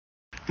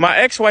My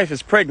ex-wife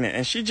is pregnant,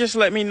 and she just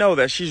let me know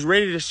that she's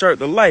ready to start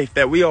the life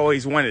that we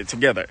always wanted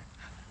together.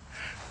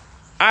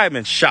 I am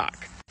in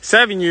shock.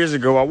 7 years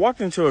ago, I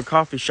walked into a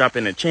coffee shop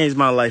and it changed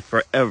my life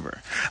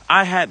forever.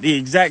 I had the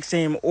exact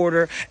same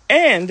order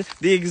and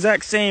the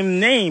exact same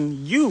name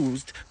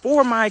used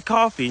for my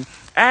coffee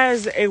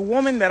as a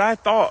woman that I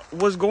thought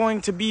was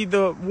going to be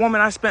the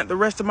woman I spent the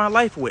rest of my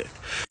life with.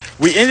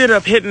 We ended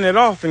up hitting it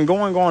off and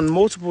going on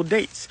multiple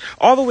dates,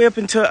 all the way up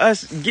until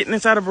us getting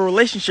inside of a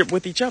relationship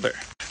with each other.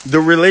 The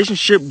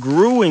relationship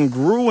grew and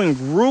grew and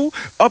grew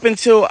up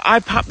until I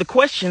popped the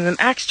question and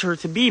asked her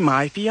to be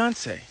my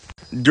fiance.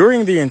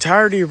 During the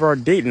entirety of our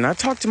dating, I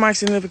talked to my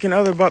significant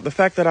other about the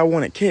fact that I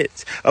wanted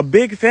kids, a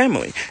big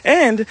family,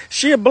 and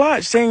she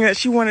obliged, saying that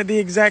she wanted the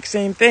exact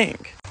same thing.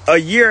 A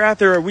year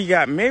after we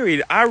got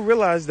married, I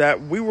realized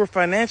that we were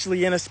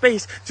financially in a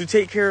space to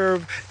take care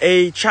of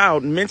a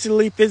child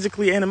mentally,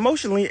 physically, and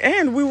emotionally,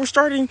 and we were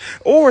starting,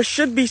 or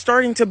should be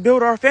starting, to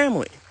build our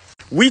family.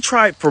 We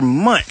tried for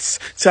months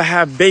to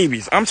have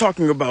babies. I'm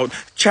talking about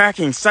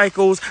tracking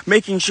cycles,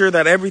 making sure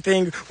that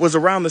everything was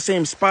around the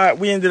same spot.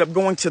 We ended up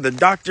going to the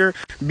doctor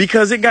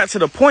because it got to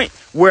the point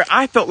where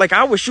I felt like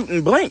I was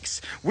shooting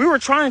blanks. We were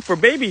trying for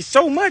babies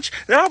so much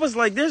that I was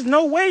like, there's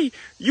no way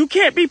you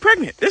can't be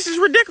pregnant. This is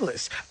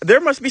ridiculous.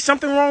 There must be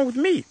something wrong with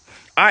me.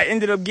 I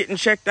ended up getting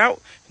checked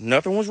out.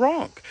 Nothing was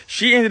wrong.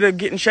 She ended up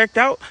getting checked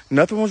out.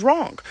 Nothing was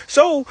wrong.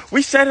 So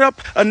we set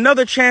up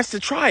another chance to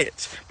try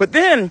it. But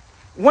then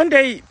one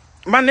day,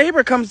 my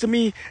neighbor comes to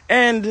me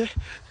and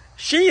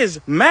she is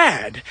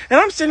mad. And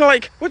I'm sitting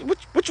like,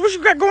 what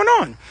you got going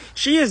on?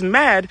 She is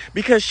mad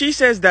because she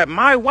says that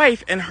my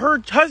wife and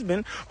her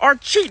husband are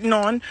cheating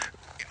on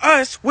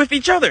us with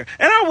each other.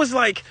 And I was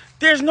like,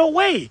 there's no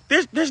way.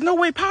 There's no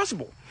way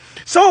possible.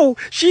 So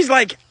she's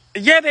like,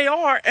 yeah, they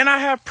are. And I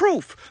have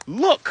proof.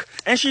 Look.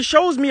 And she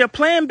shows me a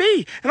plan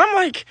B. And I'm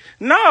like,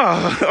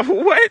 nah,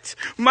 what?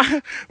 My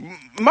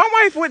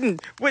wife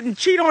wouldn't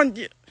cheat on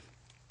you.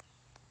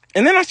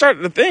 And then I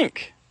started to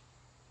think,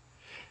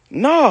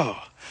 no,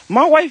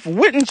 my wife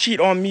wouldn't cheat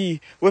on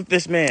me with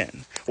this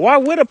man. Why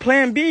would a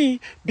plan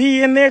B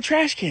be in their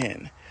trash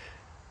can?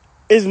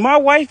 Is my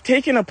wife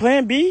taking a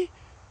plan B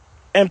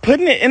and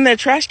putting it in their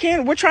trash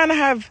can? We're trying to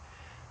have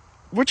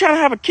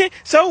a kid.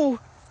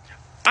 So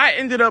I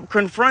ended up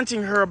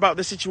confronting her about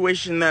the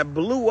situation that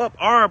blew up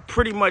our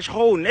pretty much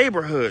whole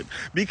neighborhood,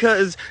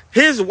 because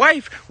his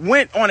wife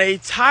went on a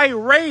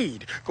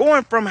tirade,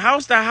 going from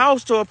house to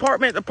house to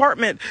apartment to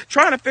apartment,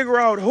 trying to figure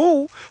out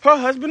who her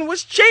husband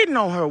was cheating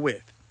on her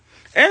with.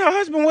 And her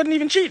husband wasn't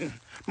even cheating.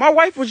 My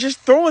wife was just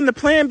throwing the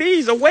plan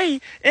Bs away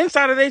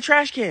inside of their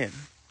trash can.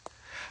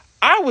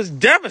 I was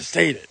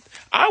devastated.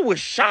 I was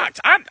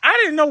shocked. I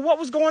didn't know what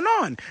was going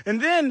on.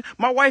 And then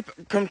my wife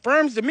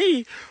confirms to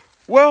me,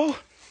 well,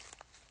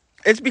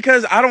 it's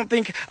because I don't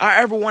think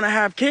I ever want to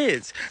have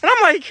kids. And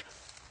I'm like,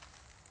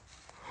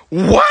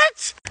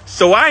 what?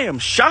 So I am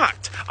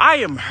shocked. I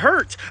am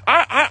hurt.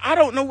 I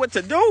don't know what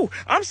to do.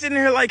 I'm sitting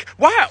here like,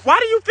 why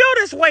do you feel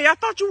this way? I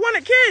thought you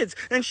wanted kids.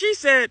 And she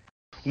said,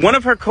 one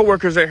of her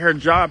coworkers at her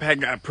job had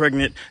got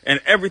pregnant, and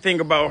everything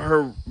about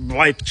her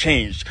life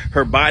changed.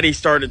 Her body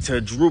started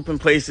to droop in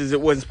places it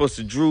wasn't supposed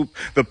to droop.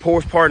 The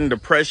postpartum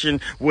depression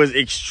was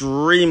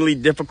extremely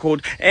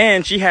difficult,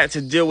 and she had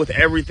to deal with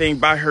everything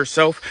by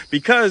herself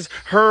because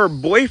her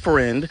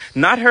boyfriend,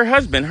 not her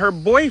husband, her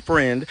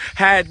boyfriend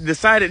had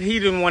decided he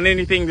didn't want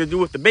anything to do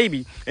with the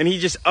baby, and he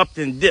just upped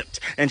and dipped.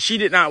 And she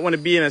did not want to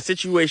be in a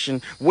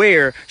situation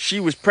where she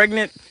was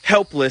pregnant,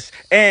 helpless,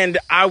 and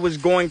I was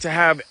going to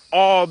have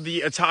all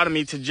the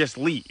autonomy to just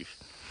leave.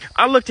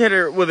 I looked at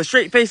her with a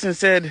straight face and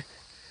said,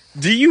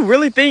 do you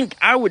really think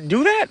I would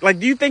do that? Like,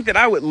 do you think that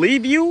I would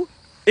leave you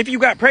if you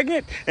got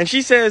pregnant? And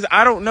she says,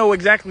 I don't know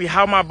exactly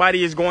how my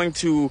body is going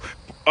to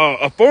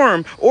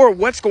form or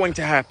what's going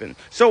to happen.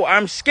 So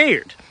I'm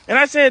scared. And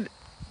I said,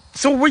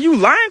 so were you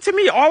lying to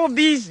me all of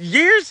these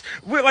years?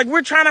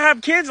 We're trying to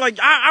have kids. Like,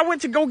 I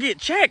went to go get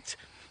checked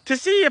to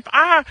see if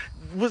I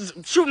was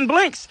shooting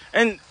blanks.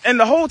 And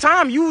the whole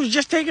time you was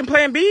just taking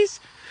plan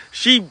Bs.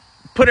 She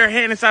put her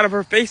hand inside of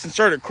her face and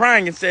started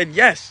crying and said,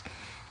 yes.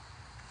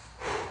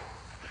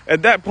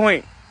 At that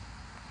point,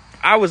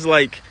 I was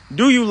like,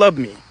 do you love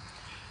me?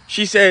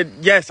 She said,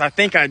 yes, I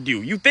think I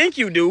do. You think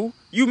you do?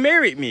 You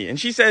married me. And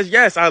she says,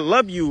 yes, I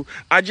love you.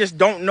 I just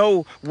don't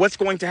know what's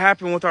going to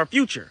happen with our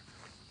future.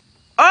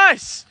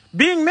 Us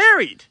being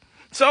married.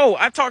 So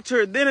I talked to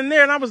her then and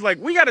there, and I was like,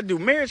 we got to do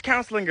marriage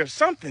counseling or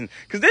something,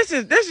 because this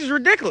is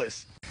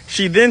ridiculous.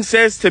 She then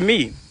says to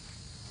me,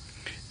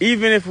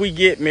 even if we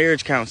get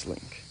marriage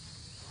counseling,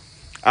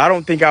 I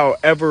don't think I'll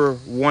ever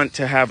want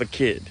to have a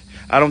kid.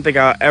 I don't think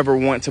I'll ever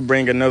want to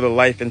bring another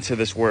life into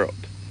this world.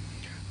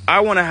 I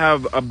want to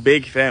have a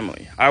big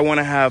family. I want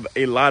to have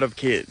a lot of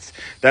kids.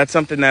 That's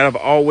something that I've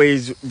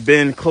always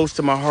been close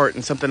to my heart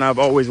and something I've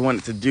always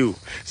wanted to do.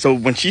 So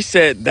when she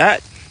said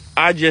that,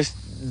 I just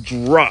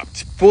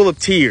dropped full of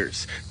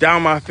tears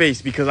down my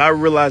face because I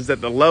realized that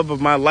the love of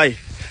my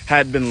life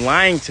had been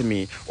lying to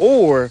me,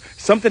 or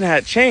something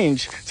had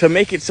changed to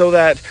make it so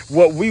that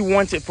what we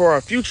wanted for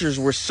our futures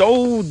were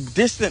so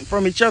distant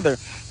from each other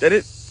that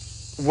it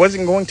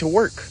wasn't going to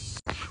work.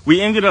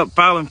 We ended up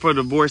filing for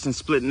divorce and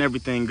splitting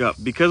everything up.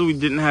 Because we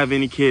didn't have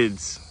any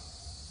kids,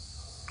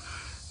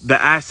 the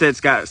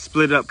assets got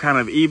split up kind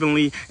of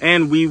evenly,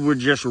 and we were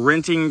just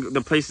renting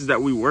the places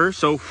that we were,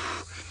 so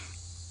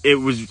it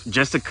was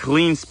just a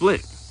clean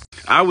split.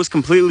 I was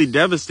completely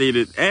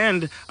devastated,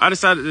 and I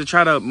decided to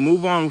try to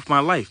move on with my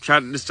life.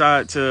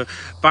 Decide to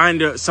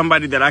find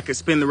somebody that I could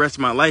spend the rest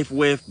of my life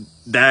with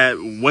that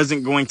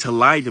wasn't going to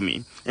lie to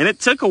me. And it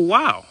took a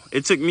while.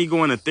 It took me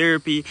going to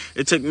therapy.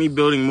 It took me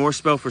building more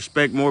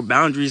self-respect, more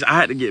boundaries. I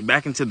had to get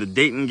back into the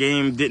dating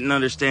game. Didn't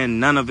understand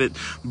none of it.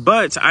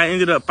 But I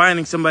ended up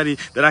finding somebody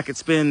that I could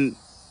spend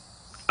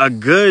a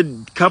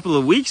good couple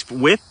of weeks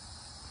with.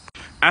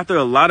 After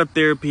a lot of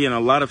therapy and a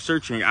lot of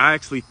searching, I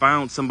actually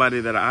found somebody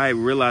that I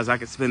realized I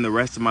could spend the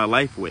rest of my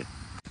life with.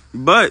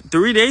 But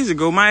 3 days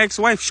ago, my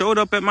ex-wife showed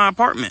up at my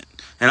apartment,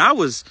 and I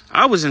was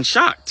in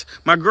shock.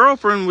 My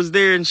girlfriend was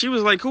there, and she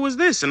was like, "Who is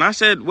this?" And I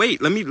said,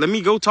 "Wait, let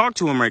me go talk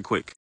to him right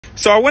quick."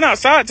 So I went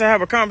outside to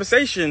have a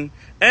conversation,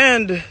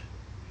 and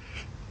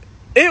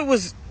it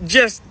was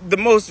just the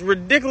most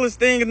ridiculous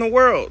thing in the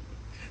world.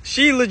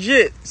 She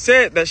legit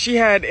said that she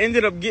had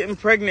ended up getting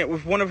pregnant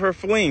with one of her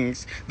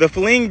flings. The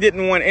fling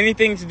didn't want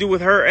anything to do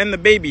with her and the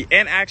baby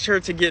and asked her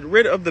to get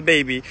rid of the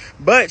baby.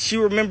 But she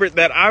remembered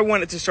that I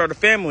wanted to start a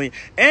family.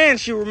 And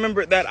she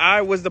remembered that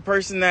I was the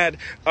person that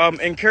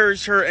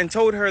encouraged her and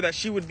told her that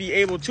she would be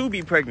able to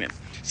be pregnant.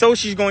 So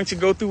she's going to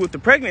go through with the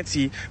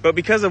pregnancy. But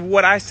because of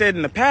what I said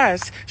in the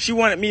past, she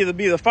wanted me to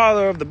be the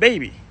father of the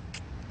baby.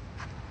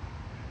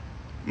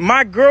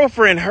 My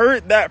girlfriend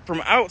heard that from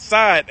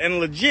outside, and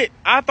legit,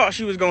 I thought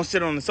she was going to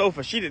sit on the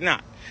sofa. She did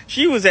not.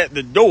 She was at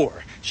the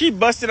door. She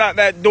busted out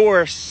that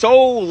door so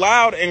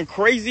loud and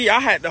crazy,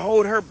 I had to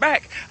hold her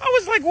back. I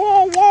was like,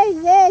 whoa, whoa,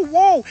 whoa,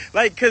 whoa.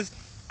 Like, because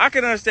I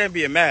can understand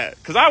being mad,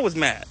 because I was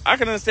mad. I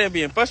can understand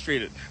being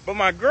frustrated. But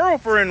my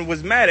girlfriend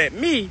was mad at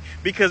me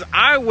because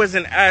I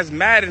wasn't as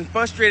mad and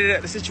frustrated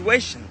at the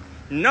situation.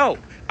 No,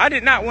 I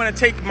did not want to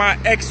take my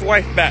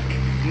ex-wife back.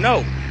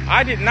 No.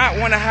 I did not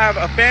want to have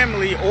a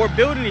family or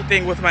build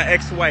anything with my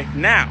ex-wife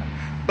now,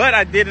 but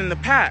I did in the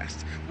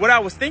past. What I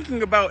was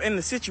thinking about in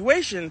the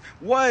situation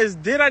was,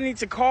 did I need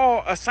to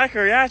call a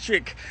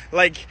psychiatric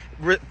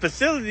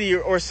facility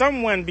or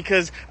someone,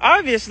 because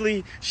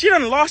obviously she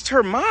done lost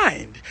her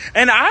mind,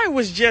 and I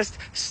was just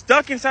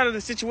stuck inside of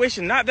the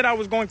situation. Not that I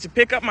was going to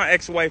pick up my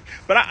ex-wife,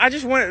 but I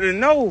just wanted to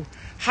know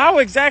how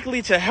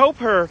exactly to help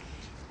her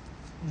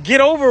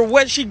get over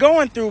what she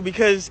going through,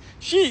 because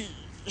she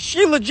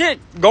legit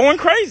going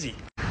crazy.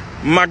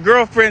 My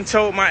girlfriend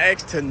told my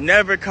ex to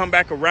never come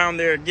back around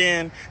there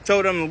again,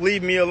 told him to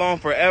leave me alone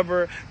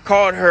forever,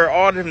 called her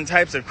all different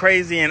types of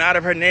crazy and out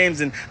of her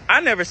names, and I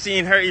never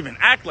seen her even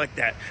act like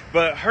that.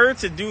 But her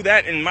to do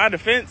that in my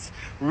defense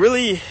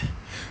really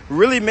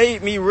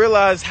made me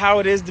realize how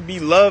it is to be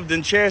loved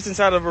and cherished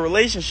inside of a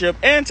relationship,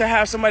 and to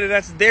have somebody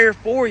that's there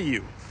for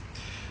you.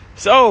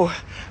 So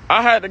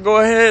I had to go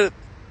ahead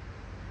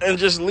and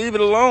just leave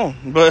it alone.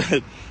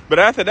 But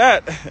after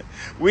that,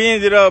 we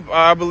ended up,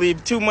 I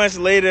believe, 2 months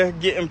later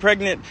getting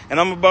pregnant, and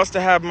I'm about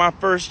to have my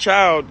first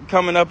child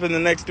coming up in the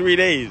next 3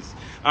 days.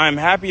 I'm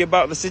happy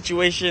about the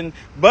situation,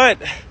 but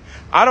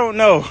I don't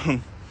know.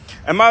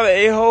 Am I the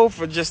a-hole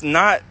for just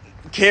not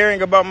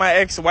caring about my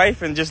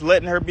ex-wife and just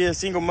letting her be a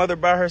single mother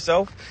by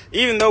herself,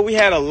 even though we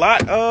had a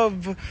lot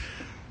of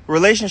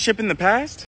relationship in the past?